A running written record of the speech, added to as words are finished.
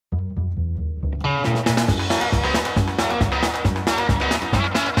How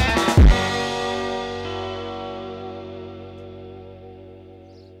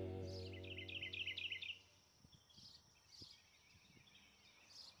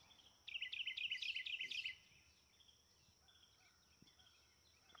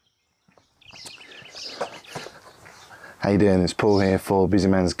you doing? It's Paul here for Busy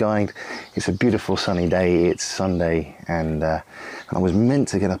Man's Guide. It's a beautiful sunny day. It's Sunday and I was meant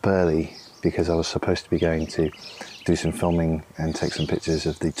to get up early because I was supposed to be going to do some filming and take some pictures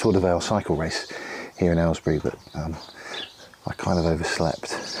of the Tour de Vale cycle race here in Aylesbury, but I kind of overslept.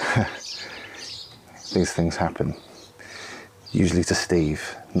 These things happen, usually to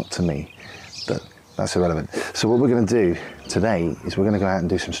Steve, not to me, but that's irrelevant. So what we're going to do today is we're going to go out and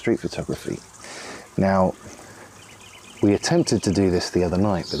do some street photography. Now, we attempted to do this the other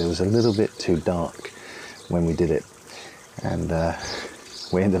night, but it was a little bit too dark when we did it. And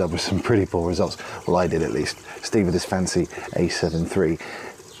we ended up with some pretty poor results. Well, I did at least. Steve with his fancy A7 III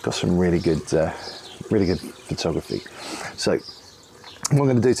got some really good photography. So what I'm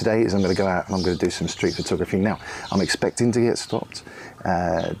going to do today is I'm going to go out and I'm going to do some street photography. Now, I'm expecting to get stopped,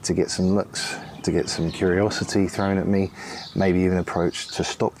 to get some looks, to get some curiosity thrown at me, maybe even approached to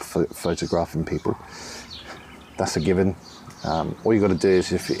stop photographing people. That's a given. All you got to do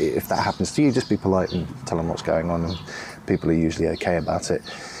is, if that happens to you, just be polite and tell them what's going on, and people are usually okay about it.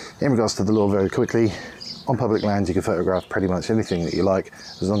 In regards to the law, very quickly, on public land you can photograph pretty much anything that you like,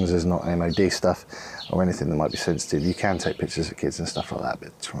 as long as there's not MOD stuff or anything that might be sensitive. You can take pictures of kids and stuff like that,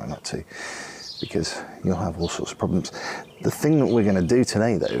 but try not to, because you'll have all sorts of problems. The thing that we're going to do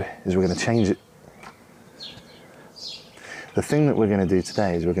today, though, is we're going to change it. The thing that we're going to do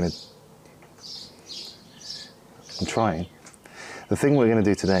today is we're going to The thing we're going to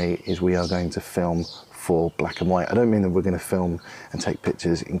do today is we are going to film for black and white. I don't mean that we're going to film and take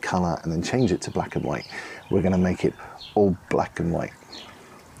pictures in colour and then change it to black and white. We're going to make it all black and white.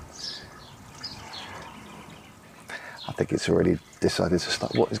 I think it's already decided to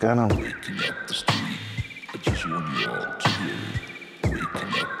start. What is going on? I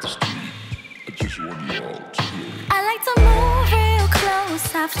like to move real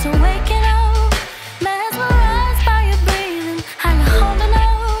close after waking up, mesmerized by your breathing, how you're holding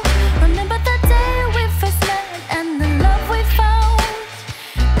on. Remember the day we first met and the love we found,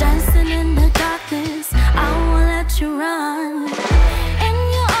 dancing in the darkness, I won't let you run. In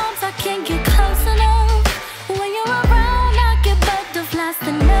your arms I can't get close enough, when you're around I get butterflies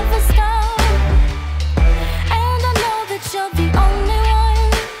that never stop. And I know that you're the only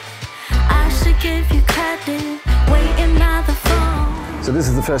one, I should give you credit, waiting by the phone. So this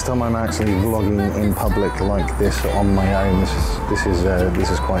is the first time I'm actually vlogging in public like this on my own. This is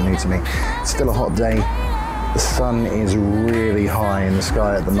quite new to me. It's still a hot day. The sun is really high in the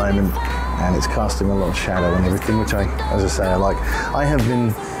sky at the moment, and it's casting a lot of shadow and everything, which as I say, I like. I have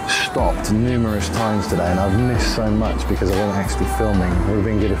been stopped numerous times today, and I've missed so much because I wasn't actually filming. It would have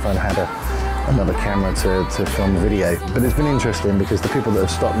been good if I'd had another camera to film the video. But it's been interesting because the people that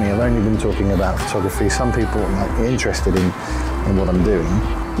have stopped me have only been talking about photography. Some people are interested in what I'm doing.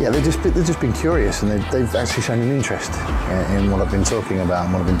 Yeah, they've just been curious, and they've actually shown an interest in what I've been talking about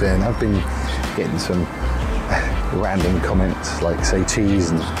and what I've been doing. I've been getting some random comments like, say, cheese,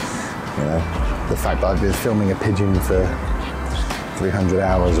 and the fact that I've been filming a pigeon for 300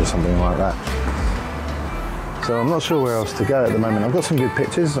 hours or something like that. So I'm not sure where else to go at the moment. I've got some good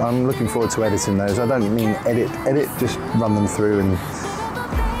pictures. I'm looking forward to editing those. I don't mean edit, just run them through and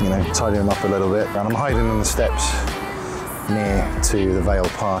tidy them up a little bit. And I'm hiding on the steps near to the Vale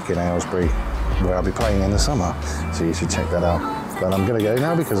Park in Aylesbury, where I'll be playing in the summer. So you should check that out. But I'm gonna go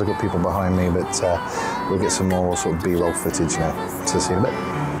now because I've got people behind me, but we'll get some more sort of B-roll footage now. So see you in a bit.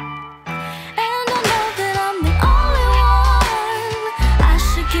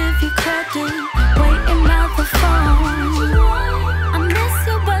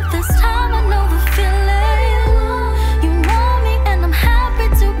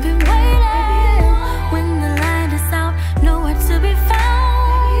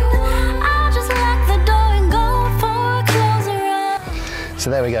 So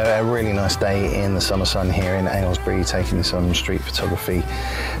there we go, a really nice day in the summer sun here in Aylesbury, taking some street photography.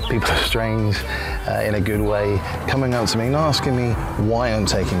 People are strange in a good way, coming up to me, not asking me why I'm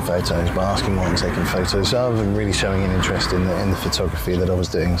taking photos, but asking why I'm taking photos of, and really showing an interest in the photography that I was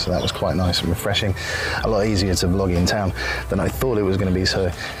doing. So that was quite nice and refreshing. A lot easier to vlog in town than I thought it was going to be,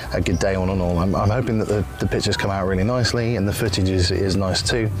 so a good day all in all. I'm hoping that the pictures come out really nicely and the footage is nice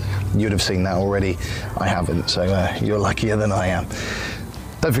too. You'd have seen that already. I haven't, so you're luckier than I am.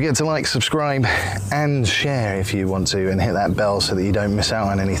 Don't forget to like, subscribe and share if you want to, and hit that bell so that you don't miss out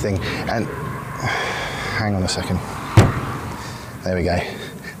on anything. And Hang on a second. There we go.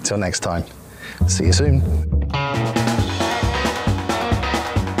 Till next time. See you soon.